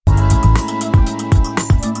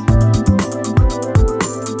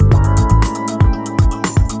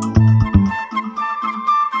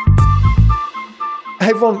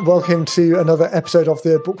Hey everyone, welcome to another episode of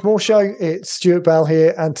the Book More Show. It's Stuart Bell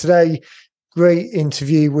here, and today, great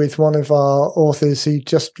interview with one of our authors who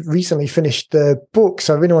just recently finished the book.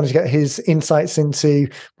 So I really wanted to get his insights into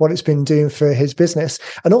what it's been doing for his business.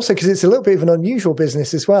 And also because it's a little bit of an unusual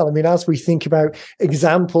business as well. I mean, as we think about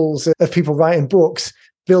examples of people writing books,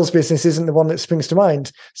 Bill's business isn't the one that springs to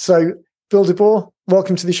mind. So Bill DeBoer,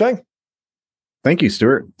 welcome to the show. Thank you,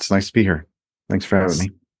 Stuart. It's nice to be here. Thanks for having me.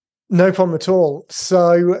 No problem at all.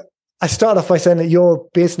 So I start off by saying that your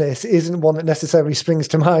business isn't one that necessarily springs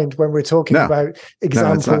to mind when we're talking about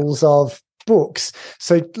examples of books.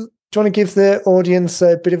 So do you want to give the audience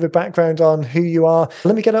a bit of a background on who you are?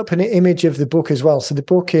 Let me get up an image of the book as well. So the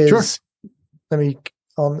book is, let me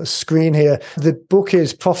on the screen here. The book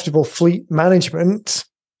is Profitable Fleet Management.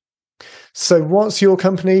 So what's your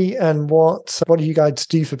company and what do you guys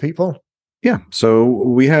do for people? Yeah. So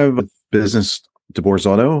we have a business, DeBoer's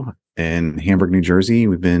Auto, in Hamburg, New Jersey.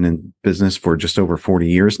 We've been in business for just over 40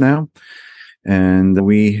 years now. And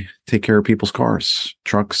we take care of people's cars,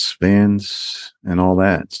 trucks, vans, and all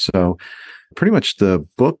that. So pretty much the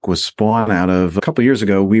book was spawned out of a couple of years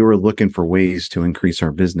ago. We were looking for ways to increase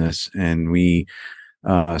our business. And we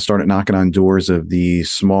started knocking on doors of the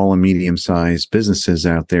small and medium-sized businesses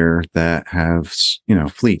out there that have,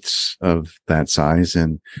 fleets of that size,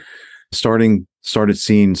 and started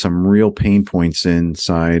seeing some real pain points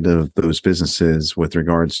inside of those businesses with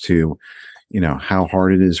regards to, how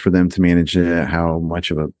hard it is for them to manage it, how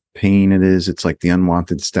much of a pain it is. It's like the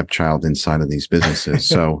unwanted stepchild inside of these businesses.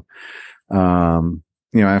 So,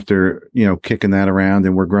 after, kicking that around,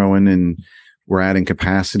 and we're growing and we're adding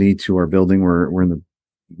capacity to our building. We're in the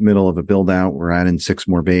middle of a build out. We're adding 6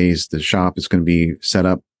 more bays. The shop is going to be set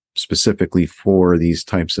up specifically for these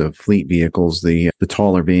types of fleet vehicles, the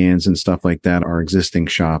taller vans and stuff like that. Our existing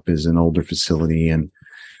shop is an older facility, and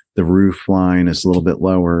the roof line is a little bit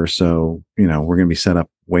lower. So, we're going to be set up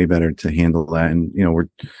way better to handle that. And,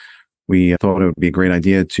 we thought it would be a great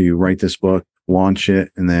idea to write this book, launch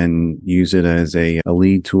it, and then use it as a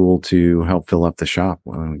lead tool to help fill up the shop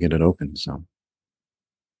when we get it open. So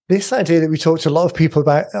this idea that we talked to a lot of people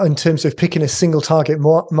about in terms of picking a single target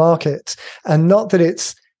market, and not that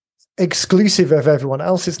it's exclusive of everyone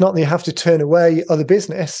else. It's not that you have to turn away other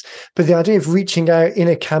business, but the idea of reaching out in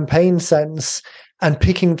a campaign sense and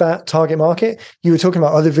picking that target market. You were talking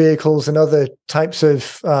about other vehicles and other types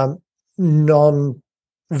of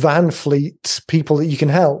non-van fleet people that you can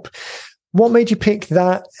help. What made you pick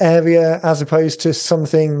that area as opposed to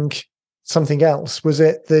something else? Was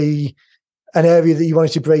it an area that you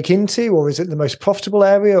wanted to break into, or is it the most profitable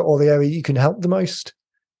area, or the area you can help the most?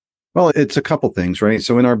 Well, it's a couple things, right?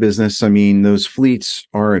 So in our business, those fleets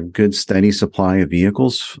are a good, steady supply of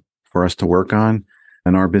vehicles for us to work on.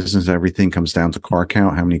 In our business, everything comes down to car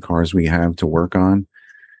count, how many cars we have to work on.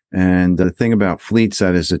 And the thing about fleets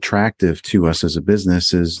that is attractive to us as a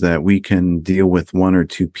business is that we can deal with 1 or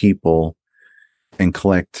 2 people and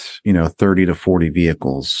collect, 30 to 40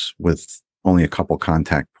 vehicles with only a couple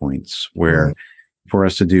contact points, where for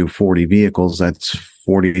us to do 40 vehicles, that's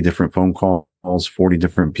 40 different phone calls, 40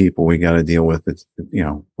 different people we got to deal with. It's,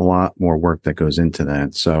 a lot more work that goes into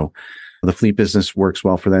that. So the fleet business works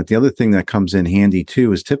well for that. The other thing that comes in handy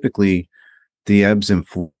too is typically the ebbs and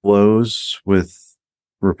flows with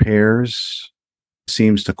repairs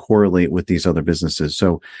seems to correlate with these other businesses.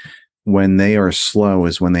 So when they are slow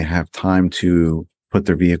is when they have time to put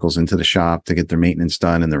their vehicles into the shop to get their maintenance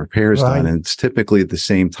done and the repairs done. And it's typically at the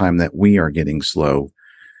same time that we are getting slow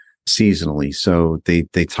seasonally. So they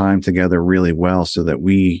time together really well so that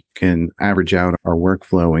we can average out our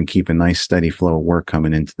workflow and keep a nice steady flow of work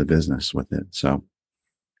coming into the business with it. So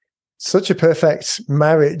such a perfect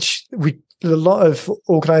marriage. A lot of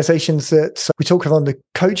organizations that we talk about on the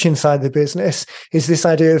coaching side of the business is this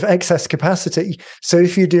idea of excess capacity. So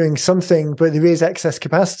if you're doing something, but there is excess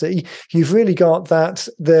capacity, you've really got that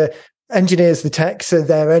the engineers, the techs are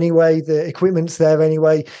there anyway, the equipment's there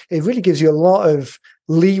anyway. It really gives you a lot of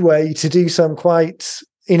leeway to do some quite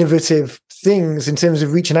innovative things in terms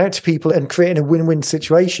of reaching out to people and creating a win-win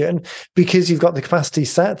situation because you've got the capacity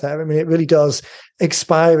sat there. I mean, it really does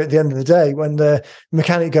expire at the end of the day when the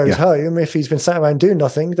mechanic goes home. If he's been sat around doing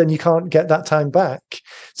nothing, then you can't get that time back.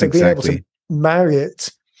 So being able to marry it,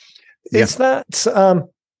 it's that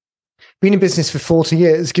being in business for 40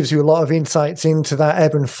 years gives you a lot of insights into that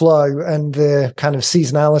ebb and flow and the kind of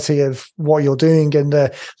seasonality of what you're doing and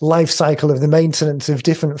the life cycle of the maintenance of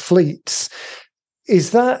different fleets.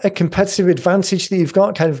 Is that a competitive advantage that you've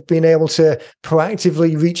got, kind of being able to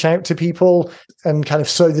proactively reach out to people and kind of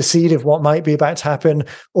sow the seed of what might be about to happen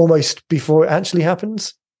almost before it actually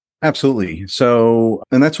happens? Absolutely. So,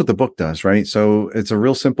 and that's what the book does, right? So it's a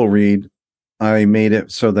real simple read. I made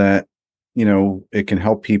it so that, it can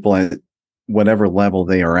help people at whatever level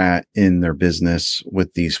they are at in their business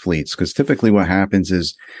with these fleets. Because typically what happens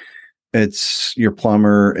is it's your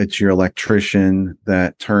plumber, it's your electrician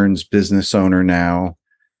that turns business owner now.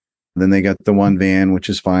 Then they got the one van, which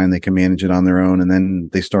is fine. They can manage it on their own. And then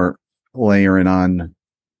they start layering on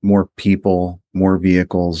more people, more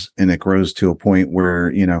vehicles. And it grows to a point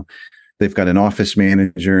where, they've got an office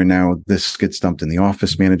manager and now this gets dumped in the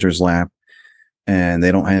office manager's lap. And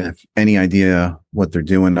they don't have any idea what they're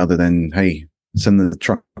doing other than, hey, send the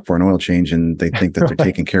truck for an oil change. And they think that they're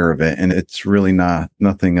taking care of it. And it's really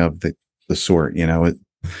nothing of the sort,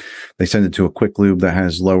 they send it to a quick lube that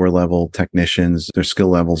has lower level technicians. Their skill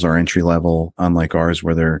levels are entry level, unlike ours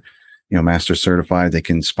where they're, master certified. They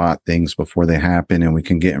can spot things before they happen and we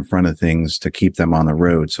can get in front of things to keep them on the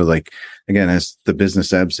road. So like, again, as the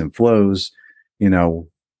business ebbs and flows, when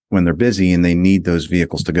they're busy and they need those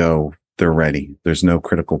vehicles to go, they're ready. There's no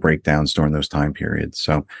critical breakdowns during those time periods.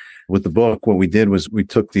 So with the book, what we did was we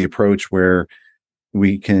took the approach where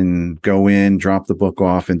we can go in, drop the book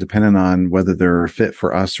off, and depending on whether they're a fit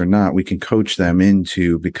for us or not, we can coach them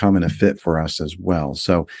into becoming a fit for us as well.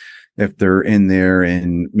 So if they're in there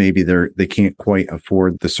and maybe they can't quite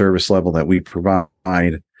afford the service level that we provide,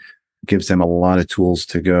 gives them a lot of tools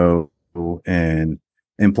to go and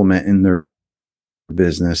implement in their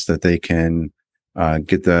business that they can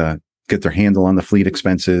get their handle on the fleet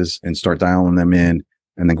expenses and start dialing them in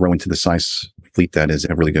and then grow into the size fleet that is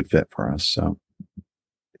a really good fit for us. So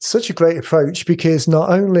it's such a great approach because not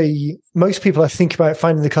only most people I think about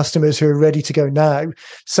finding the customers who are ready to go now,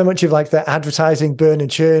 so much of like the advertising burn and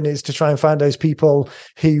churn is to try and find those people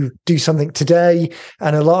who do something today.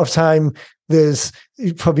 And a lot of time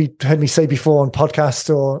you probably heard me say before on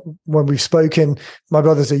podcasts or when we've spoken, my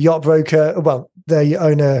brother's a yacht broker. Well, they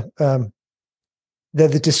own they're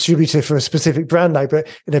the distributor for a specific brand now, but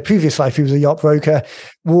in a previous life, he was a yacht broker,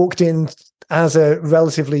 walked in as a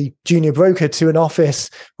relatively junior broker to an office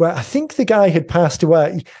where I think the guy had passed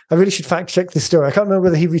away. I really should fact check this story. I can't remember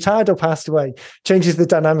whether he retired or passed away. Changes the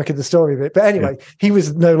dynamic of the story a bit. But anyway, He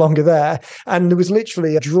was no longer there. And there was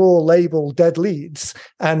literally a drawer labeled dead leads.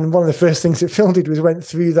 And one of the first things that Phil did was went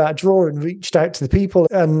through that drawer and reached out to the people.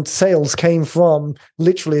 And sales came from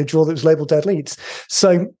literally a drawer that was labeled dead leads.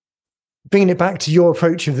 So bringing it back to your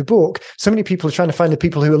approach of the book, so many people are trying to find the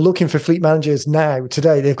people who are looking for fleet managers now,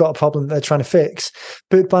 today. They've got a problem that they're trying to fix.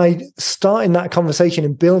 But by starting that conversation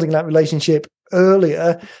and building that relationship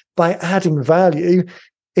earlier, by adding value,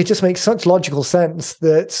 it just makes such logical sense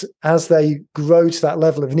that as they grow to that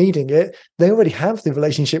level of needing it, they already have the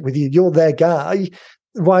relationship with you. You're their guy.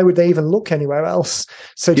 Why would they even look anywhere else?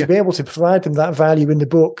 So to be able to provide them that value in the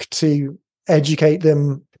book to educate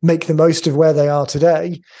them, make the most of where they are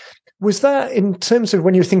today, was that, in terms of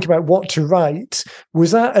when you think about what to write, was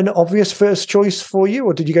that an obvious first choice for you,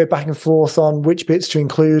 or did you go back and forth on which bits to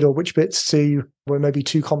include or which bits were maybe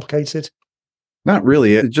too complicated? Not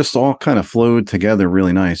really. It just all kind of flowed together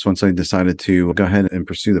really nice. Once I decided to go ahead and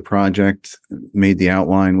pursue the project, made the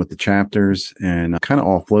outline with the chapters, and kind of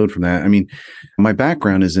all flowed from that. I mean, my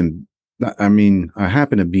background is I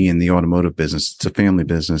happen to be in the automotive business. It's a family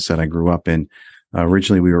business that I grew up in.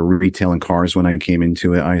 Originally, we were retailing cars when I came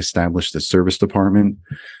into it. I established the service department,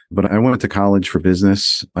 but I went to college for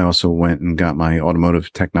business. I also went and got my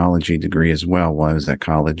automotive technology degree as well while I was at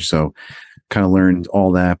college. So kind of learned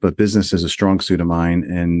all that, but business is a strong suit of mine.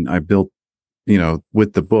 And I built,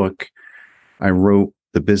 with the book, I wrote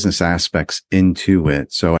the business aspects into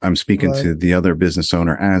it. So I'm speaking to the other business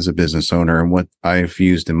owner as a business owner and what I've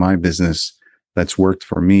used in my business that's worked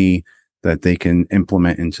for me that they can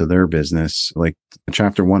implement into their business. Like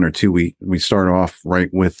chapter 1 or 2, we start off right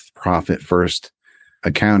with profit first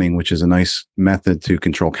accounting, which is a nice method to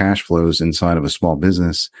control cash flows inside of a small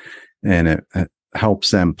business. And it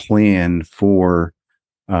helps them plan for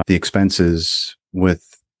the expenses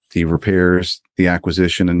with the repairs, the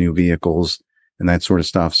acquisition of new vehicles, and that sort of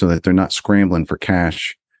stuff, so that they're not scrambling for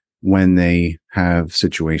cash when they have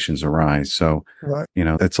situations arise. So,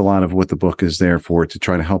 that's a lot of what the book is there for, to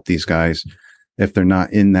try to help these guys, if they're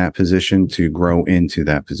not in that position, to grow into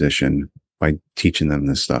that position by teaching them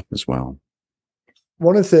this stuff as well.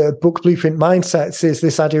 One of the book blueprint mindsets is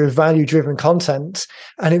this idea of value-driven content,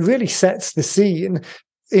 and it really sets the scene.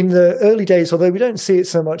 In the early days, although we don't see it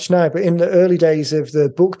so much now, but in the early days of the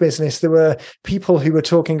book business, there were people who were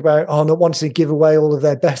talking about, not wanting to give away all of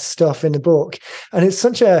their best stuff in the book. And it's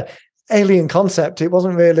such a alien concept. It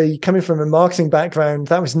wasn't really coming from a marketing background.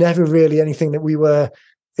 That was never really anything that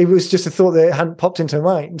it was just a thought that hadn't popped into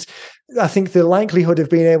my mind. I think the likelihood of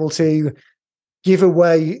being able to give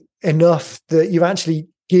away enough that you're actually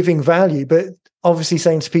giving value, but obviously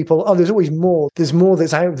saying to people, oh, there's always more. There's more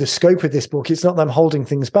that's out of the scope of this book. It's not that I'm holding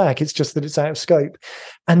things back. It's just that it's out of scope.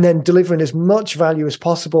 And then delivering as much value as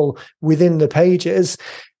possible within the pages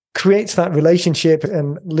creates that relationship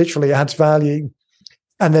and literally adds value,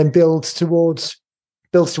 and then builds towards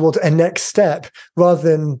a next step, rather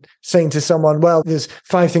than saying to someone, well, there's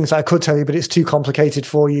 5 things I could tell you, but it's too complicated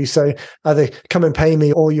for you. So either come and pay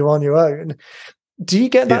me or you're on your own. Do you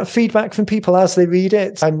get that feedback from people as they read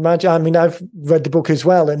it? I mean, I've read the book as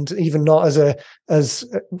well, and even not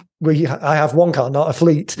I have one car, not a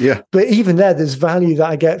fleet. Yeah. But even there's value that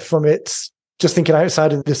I get from it. Just thinking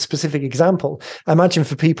outside of this specific example, I imagine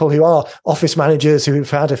for people who are office managers who've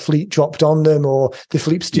had a fleet dropped on them, or the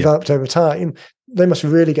fleet's developed over time, they must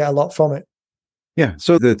really get a lot from it. Yeah.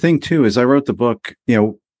 So the thing too is I wrote the book,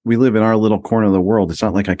 we live in our little corner of the world. It's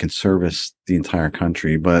not like I can service the entire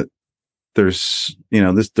country, but there's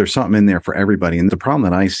something in there for everybody. And the problem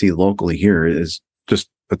that I see locally here is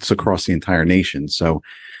just it's across the entire nation. So,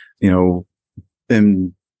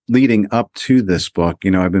 in leading up to this book,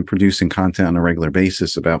 I've been producing content on a regular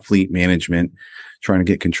basis about fleet management, trying to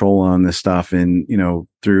get control on this stuff. And,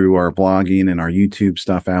 through our blogging and our YouTube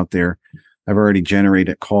stuff out there, I've already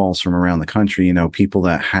generated calls from around the country. People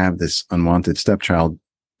that have this unwanted stepchild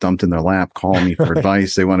dumped in their lap call me for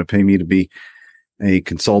advice. They want to pay me to be a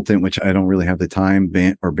consultant, which I don't really have the time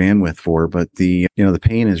or bandwidth for, but the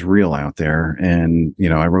pain is real out there. And,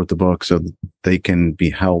 I wrote the book so that they can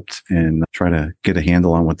be helped and try to get a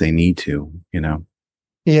handle on what they need to,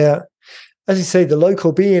 Yeah. As you say, the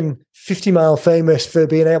local being 50 Mile famous for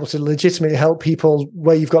being able to legitimately help people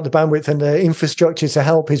where you've got the bandwidth and the infrastructure to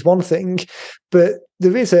help is one thing, but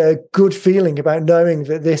there is a good feeling about knowing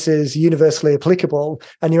that this is universally applicable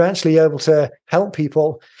and you're actually able to help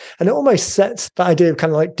people. And it almost sets that idea of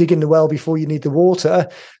kind of like digging the well before you need the water,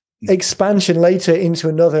 expansion later into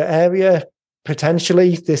another area.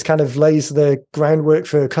 Potentially, this kind of lays the groundwork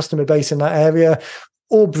for a customer base in that area,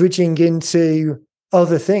 or bridging into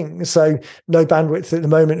other things. So no bandwidth at the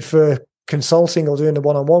moment for consulting or doing the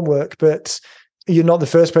one-on-one work, but you're not the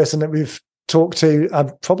first person that we've talked to. I'm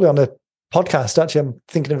probably on a podcast, actually, I'm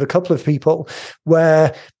thinking of a couple of people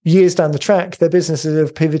where years down the track, their businesses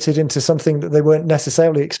have pivoted into something that they weren't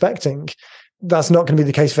necessarily expecting. That's not going to be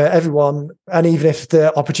the case for everyone. And even if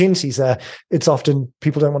the opportunity's there, it's often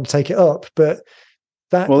people don't want to take it up. But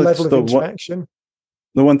that level of interaction.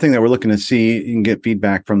 The one thing that we're looking to see, you can get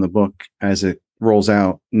feedback from the book as it rolls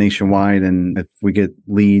out nationwide. And if we get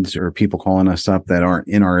leads or people calling us up that aren't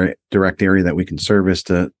in our direct area that we can service,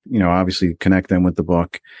 to, obviously connect them with the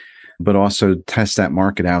book, but also test that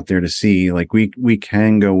market out there to see, like, we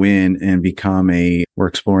can go in and we're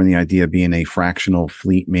exploring the idea of being a fractional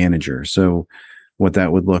fleet manager. So what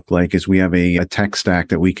that would look like is we have a tech stack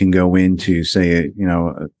that we can go into, say,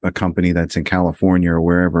 a company that's in California or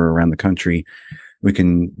wherever around the country. We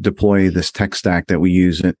can deploy this tech stack that we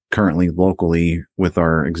use currently locally with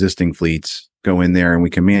our existing fleets, go in there, and we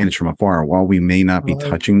can manage from afar. While we may not be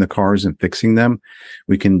touching the cars and fixing them,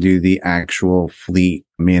 we can do the actual fleet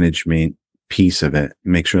management piece of it,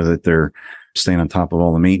 make sure that they're staying on top of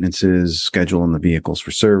all the maintenances, scheduling the vehicles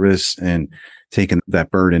for service, and taking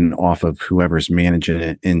that burden off of whoever's managing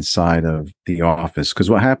it inside of the office.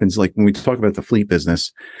 Because what happens, like when we talk about the fleet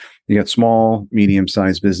business, you got small,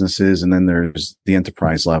 medium-sized businesses, and then there's the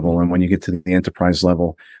enterprise level. And when you get to the enterprise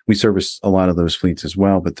level, we service a lot of those fleets as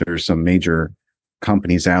well, but there's some major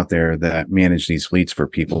companies out there that manage these fleets for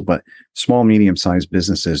people. But small, medium-sized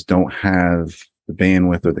businesses don't have the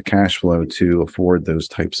bandwidth or the cash flow to afford those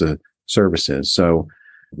types of services. So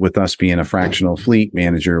with us being a fractional fleet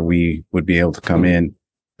manager, we would be able to come in.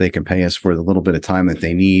 They can pay us for the little bit of time that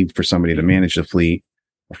they need for somebody to manage the fleet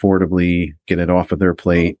affordably, get it off of their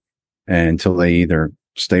plate, until they either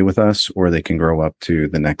stay with us or they can grow up to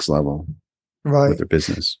the next level with their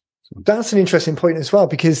business. So that's an interesting point as well,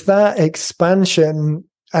 because that expansion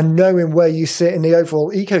and knowing where you sit in the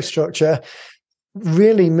overall ecostructure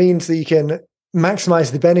really means that you can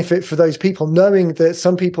maximize the benefit for those people, knowing that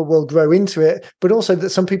some people will grow into it, but also that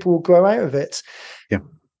some people will grow out of it. Yeah.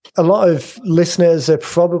 A lot of listeners are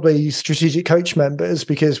probably strategic coach members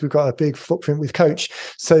because we've got a big footprint with coach.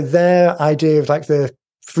 So their idea of like the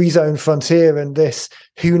free zone frontier and this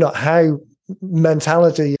who not how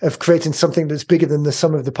mentality of creating something that's bigger than the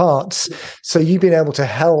sum of the parts. So you've been able to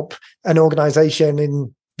help an organization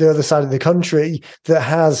in the other side of the country that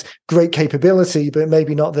has great capability, but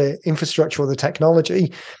maybe not the infrastructure or the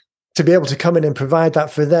technology, to be able to come in and provide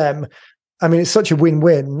that for them. I mean, it's such a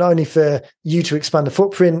win-win, not only for you to expand the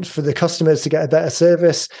footprint, for the customers to get a better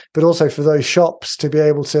service, but also for those shops to be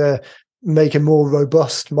able to make a more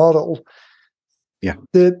robust model. Yeah.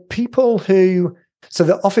 The people so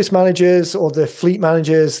the office managers or the fleet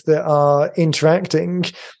managers that are interacting,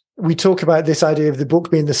 we talk about this idea of the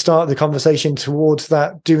book being the start of the conversation towards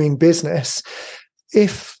that doing business.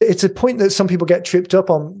 If it's a point that some people get tripped up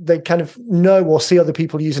on, they kind of know or see other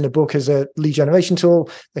people using a book as a lead generation tool.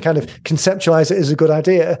 They kind of conceptualize it as a good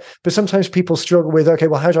idea. But sometimes people struggle with, okay,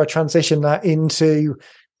 well, how do I transition that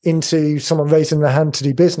into someone raising their hand to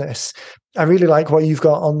do business? I really like what you've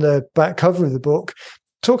got on the back cover of the book.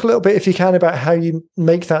 Talk a little bit, if you can, about how you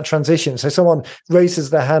make that transition. So someone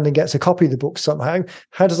raises their hand and gets a copy of the book somehow.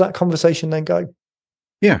 How does that conversation then go?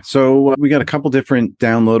 Yeah. So we got a couple different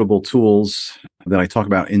downloadable tools that I talk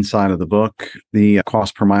about inside of the book. The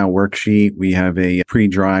cost per mile worksheet. We have a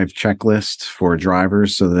pre-drive checklist for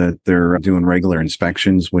drivers so that they're doing regular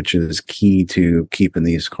inspections, which is key to keeping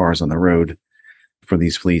these cars on the road for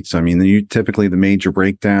these fleets. I mean, typically the major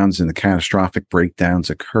breakdowns and the catastrophic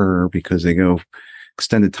breakdowns occur because they go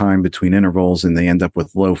extended time between intervals and they end up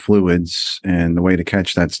with low fluids. And the way to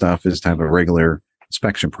catch that stuff is to have a regular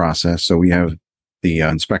inspection process. So we have the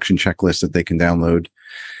inspection checklist that they can download.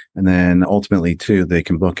 And then ultimately too, they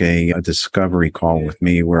can book a discovery call with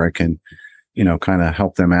me where I can, kind of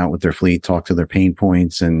help them out with their fleet, talk to their pain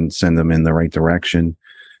points and send them in the right direction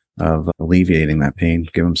of alleviating that pain,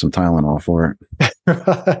 give them some Tylenol for it.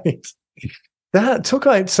 Right. That took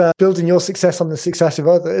out building your success on the success of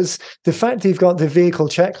others. The fact that you've got the vehicle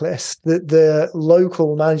checklist that the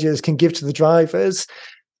local managers can give to the drivers,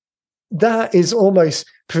 that is almost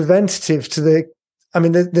preventative to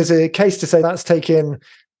there's a case to say that's taking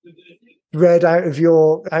bread out of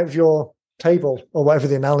your table or whatever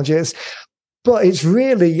the analogy is. But it's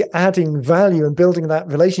really adding value and building that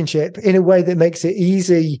relationship in a way that makes it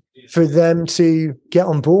easy for them to get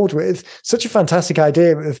on board with. Such a fantastic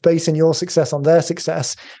idea of basing your success on their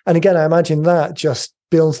success. And again, I imagine that just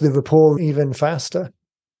builds the rapport even faster.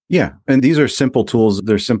 Yeah. And these are simple tools.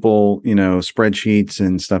 They're simple, spreadsheets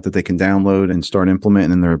and stuff that they can download and start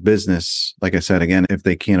implementing in their business. Like I said, again, if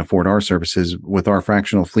they can't afford our services with our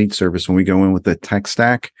fractional fleet service, when we go in with the tech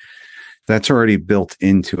stack, that's already built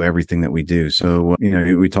into everything that we do. So,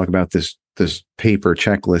 we talk about this paper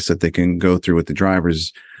checklist that they can go through with the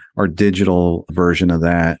drivers. Our digital version of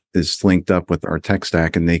that is linked up with our tech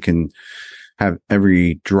stack, and they can have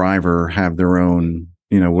every driver have their own,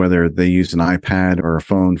 whether they use an iPad or a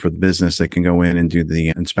phone for the business, they can go in and do the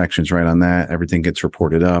inspections right on that. Everything gets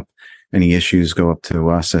reported up. Any issues go up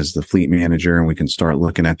to us as the fleet manager, and we can start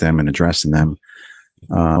looking at them and addressing them.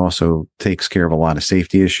 Also takes care of a lot of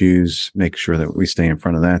safety issues, make sure that we stay in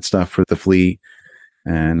front of that stuff for the fleet,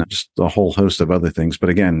 and just a whole host of other things. But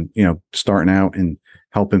again, starting out and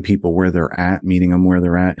helping people where they're at, meeting them where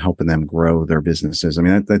they're at, helping them grow their businesses. I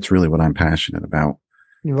mean, that's really what I'm passionate about.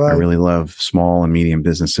 Right. I really love small and medium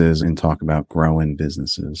businesses and talk about growing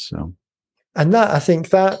businesses. So, and I think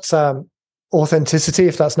that authenticity,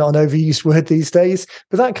 if that's not an overused word these days,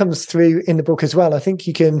 but that comes through in the book as well. I think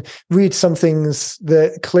you can read some things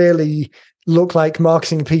that clearly look like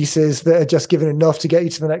marketing pieces that are just given enough to get you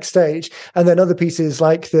to the next stage. And then other pieces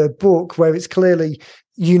like the book where it's clearly,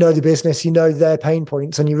 the business, their pain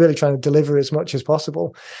points, and you're really trying to deliver as much as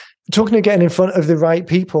possible. Talking of getting in front of the right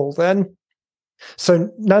people then. So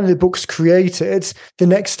now that the book's created, the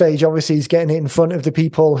next stage obviously is getting it in front of the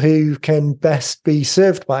people who can best be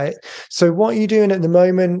served by it. So what are you doing at the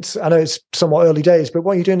moment? I know it's somewhat early days, but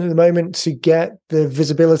what are you doing at the moment to get the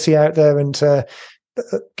visibility out there and to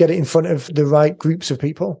get it in front of the right groups of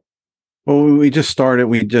people? Well, we just started.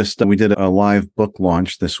 We did a live book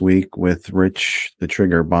launch this week with Rich, the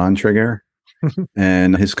Trigger Bond Trigger.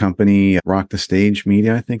 And his company, Rock the Stage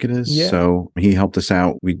Media, I think it is. Yeah. So he helped us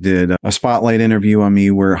out. We did a spotlight interview on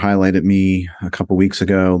me where it highlighted me a couple weeks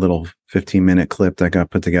ago, a little 15-minute clip that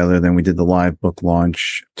got put together. Then we did the live book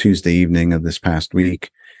launch Tuesday evening of this past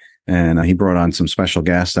week. And he brought on some special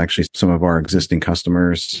guests, actually some of our existing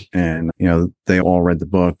customers. And, they all read the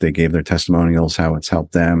book. They gave their testimonials, how it's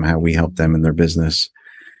helped them, how we helped them in their business.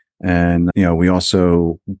 And, we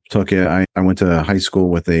also took it. I went to high school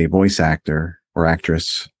with a voice actor or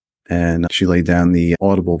actress, and she laid down the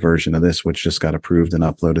Audible version of this, which just got approved and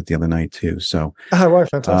uploaded the other night too. So, wow,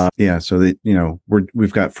 fantastic. Yeah. So that,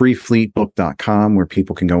 we've got freefleetbook.com where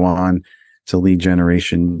people can go on to lead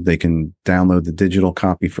generation. They can download the digital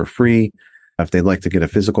copy for free. If they'd like to get a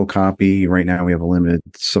physical copy, right now we have a limited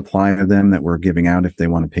supply of them that we're giving out if they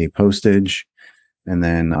want to pay postage. And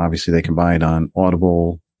then obviously they can buy it on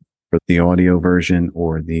Audible for the audio version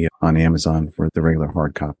or on Amazon for the regular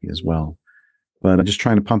hard copy as well. but I'm just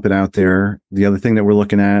trying to pump it out there. The other thing that we're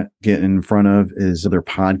looking at getting in front of is other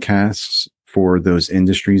podcasts for those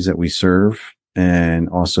industries that we serve, and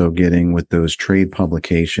also getting with those trade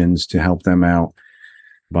publications to help them out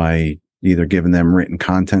by either giving them written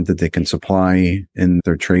content that they can supply in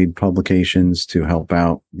their trade publications to help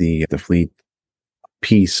out the fleet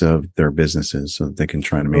piece of their businesses so that they can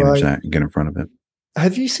try to manage that and get in front of it.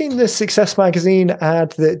 Have you seen the Success Magazine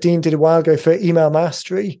ad that Dean did a while ago for email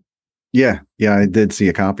mastery? Yeah, I did see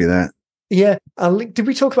a copy of that. Yeah. Did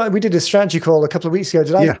we talk about, we did a strategy call a couple of weeks ago.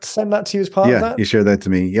 Did I send that to you as part of that? Yeah, you shared that to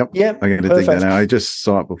me. Yep. Yeah. I got to dig that out. I just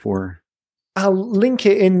saw it before. I'll link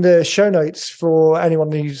it in the show notes for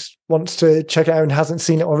anyone who wants to check it out and hasn't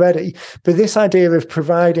seen it already. But this idea of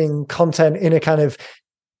providing content in a kind of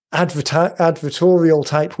advertorial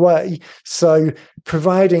type way. So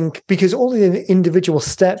providing, because all the individual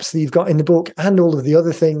steps that you've got in the book and all of the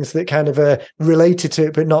other things that kind of are related to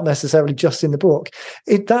it, but not necessarily just in the book,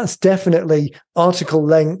 that's definitely article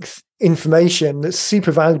length information that's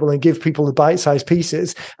super valuable, and give people the bite-sized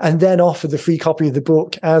pieces, and then offer the free copy of the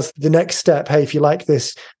book as the next step. Hey, if you like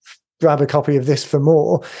this, grab a copy of this for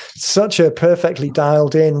more. Such a perfectly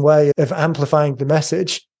dialed in way of amplifying the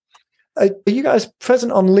message. Are you guys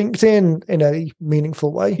present on LinkedIn in a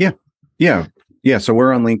meaningful way? Yeah. So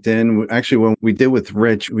we're on LinkedIn. Actually, when we did with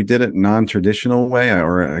Rich, we did it non-traditional way,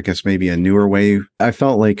 or I guess maybe a newer way. I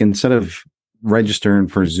felt like instead of registering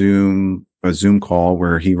for a Zoom call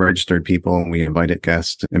where he registered people and we invited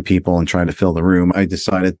guests and people and tried to fill the room, I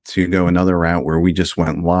decided to go another route where we just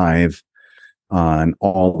went live on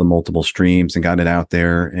all the multiple streams and got it out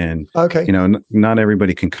there. And, not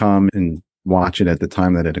everybody can come and watch it at the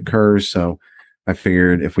time that it occurs. So I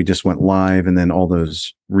figured if we just went live and then all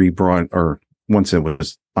those once it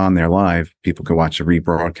was on there live, people could watch the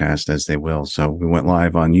rebroadcast as they will. So we went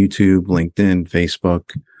live on YouTube, LinkedIn,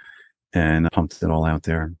 Facebook, and pumped it all out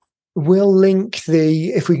there. We'll link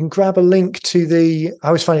if we can grab a link to I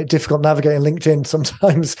always find it difficult navigating LinkedIn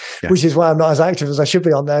sometimes, which is why I'm not as active as I should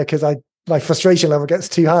be on there, because my frustration level gets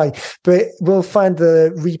too high. But we'll find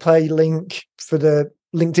the replay link for the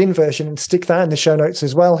LinkedIn version and stick that in the show notes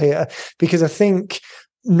as well here, because I think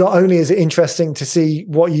not only is it interesting to see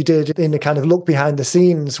what you did in a kind of look behind the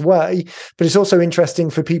scenes way, but it's also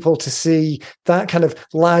interesting for people to see that kind of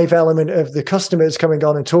live element of the customers coming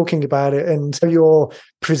on and talking about it, and you're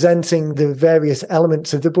presenting the various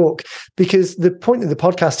elements of the book. Because the point of the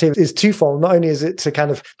podcast here is twofold. Not only is it to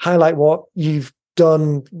kind of highlight what you've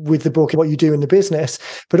done with the book and what you do in the business,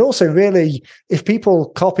 but also really, if people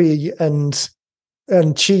copy and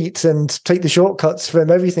cheat and take the shortcuts from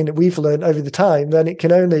everything that we've learned over the time, then it can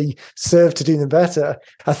only serve to do them better.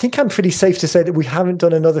 I think I'm pretty safe to say that we haven't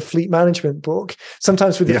done another fleet management book.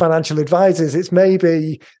 Sometimes with the financial advisors, it's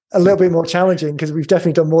maybe a little bit more challenging because we've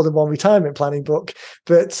definitely done more than one retirement planning book.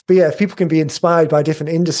 But yeah, if people can be inspired by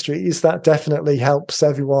different industries, that definitely helps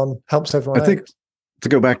everyone I think to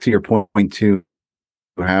go back to your point too,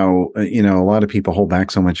 how, a lot of people hold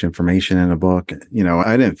back so much information in a book.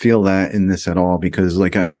 I didn't feel that in this at all, because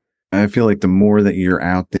I feel like the more that you're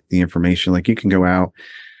out, the information, like you can go out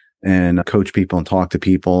and coach people and talk to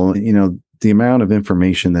people, the amount of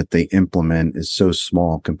information that they implement is so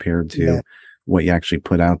small compared to what you actually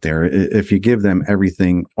put out there. If you give them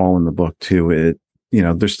everything all in the book too,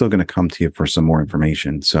 they're still going to come to you for some more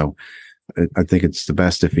information. So I think it's the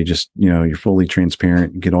best if you just, you're fully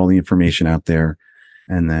transparent, get all the information out there,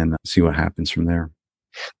 and then see what happens from there.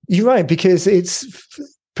 You're right, because it's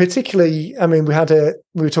particularly, we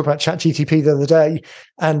were talking about ChatGPT the other day,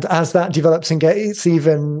 and as that develops and gets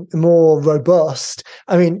even more robust,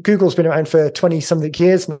 Google's been around for 20 something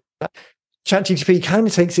years now. ChatGPT kind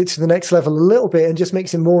of takes it to the next level a little bit and just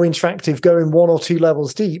makes it more interactive, going 1 or 2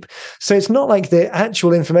 levels deep. So it's not like the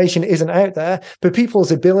actual information isn't out there, but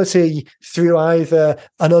people's ability through either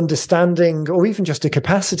an understanding or even just a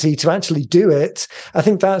capacity to actually do it, I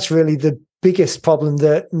think that's really the biggest problem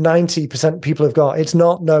that 90% of people have got. It's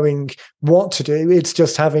not knowing what to do. It's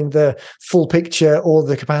just having the full picture or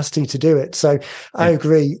the capacity to do it. So I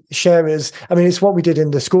agree. Sharers, it's what we did in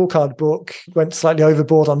the scorecard book, went slightly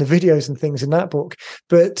overboard on the videos and things in that book,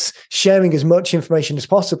 but sharing as much information as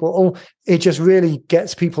possible, it just really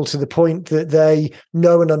gets people to the point that they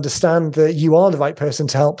know and understand that you are the right person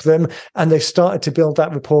to help them. And they've started to build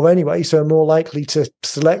that rapport anyway. So are more likely to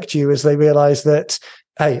select you as they realize that,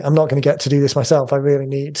 hey, I'm not going to get to do this myself. I really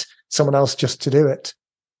need someone else just to do it.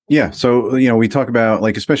 Yeah. So, we talk about,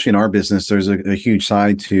 like, especially in our business, there's a huge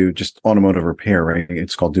side to just automotive repair, right?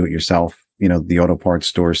 It's called do it yourself. The auto parts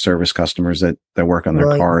stores service customers that work on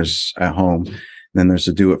their cars at home. And then there's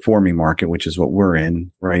the do it for me market, which is what we're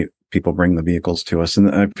in, right? people bring the vehicles to us. And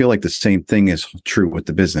I feel like the same thing is true with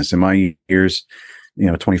the business. In my years,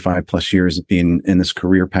 25 plus years being in this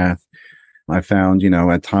career path, I found,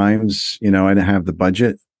 at times, I didn't have the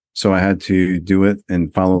budget. So I had to do it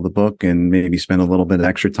and follow the book and maybe spend a little bit of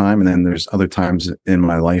extra time. And then there's other times in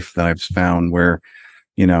my life that I've found where,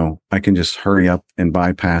 I can just hurry up and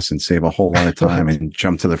bypass and save a whole lot of time and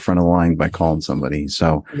jump to the front of the line by calling somebody.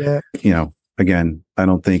 So, again, I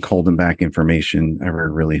don't think holding back information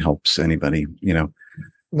ever really helps anybody,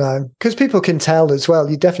 No, because people can tell as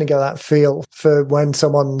well. You definitely get that feel for when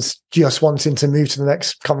someone's just wanting to move to the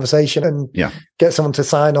next conversation and get someone to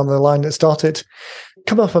sign on the line that started.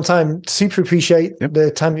 Come up on time. Super appreciate the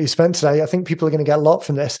time that you spent today. I think people are going to get a lot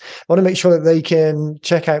from this. I want to make sure that they can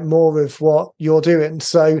check out more of what you're doing.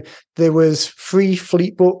 So there was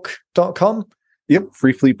freefleetbook.com. Yep.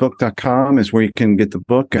 Freefleetbook.com is where you can get the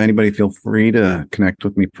book. Anybody feel free to connect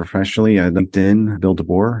with me professionally at LinkedIn, Bill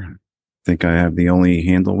DeBoer. I think I have the only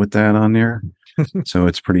handle with that on there. So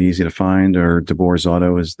it's pretty easy to find, or DeBoer's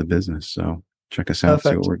Auto is the business. So check us out,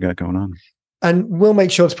 see what we got going on. And we'll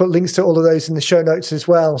make sure to put links to all of those in the show notes as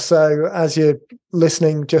well. So as you're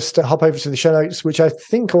listening, just hop over to the show notes, which I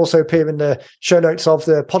think also appear in the show notes of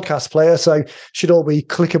the podcast player. So should all be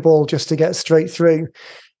clickable just to get straight through.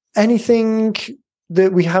 Anything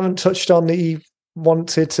that we haven't touched on that you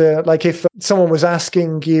wanted to, like if someone was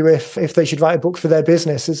asking you if they should write a book for their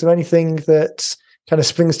business, is there anything that kind of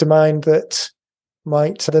springs to mind that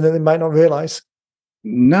they might not realize?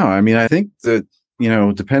 No, I mean, I think that,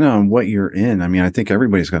 depending on what you're in, I mean, I think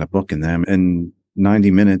everybody's got a book in them, and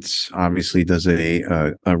 90 Minutes obviously does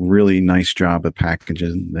a really nice job of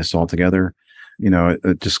packaging this all together. I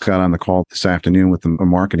just got on the call this afternoon with a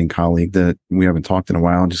marketing colleague that we haven't talked in a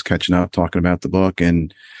while, and just catching up, talking about the book,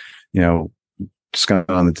 and, just got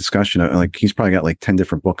on the discussion of, like, he's probably got like 10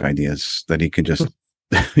 different book ideas that he could just,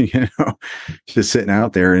 just sitting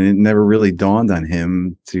out there, and it never really dawned on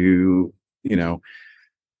him to,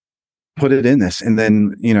 put it in this. And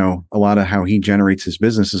then, a lot of how he generates his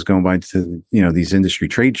business is going by to, these industry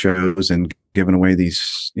trade shows and giving away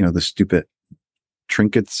these, the stupid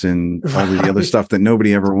trinkets and all the other stuff that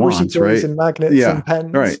nobody ever wants, right? And magnets and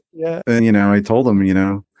pens. Right. Yeah. And, I told him,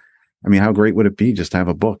 I mean, how great would it be just to have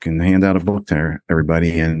a book and hand out a book to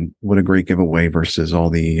everybody? And what a great giveaway versus all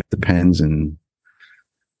the pens and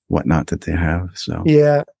whatnot that they have. So,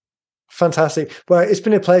 yeah. Fantastic. Well, it's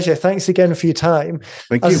been a pleasure. Thanks again for your time.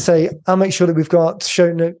 Thank you. As I say, I'll make sure that we've got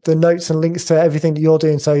the notes and links to everything that you're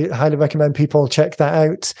doing. So I highly recommend people check that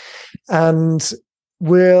out. And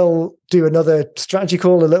we'll do another strategy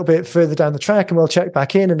call a little bit further down the track, and we'll check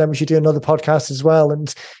back in, and then we should do another podcast as well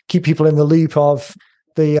and keep people in the loop of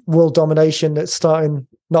the world domination that's starting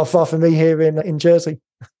not far from me here in Jersey.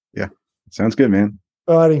 Yeah. Sounds good, man.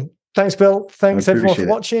 All righty. Thanks, Bill. Thanks everyone for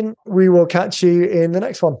watching. We will catch you in the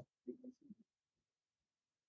next one.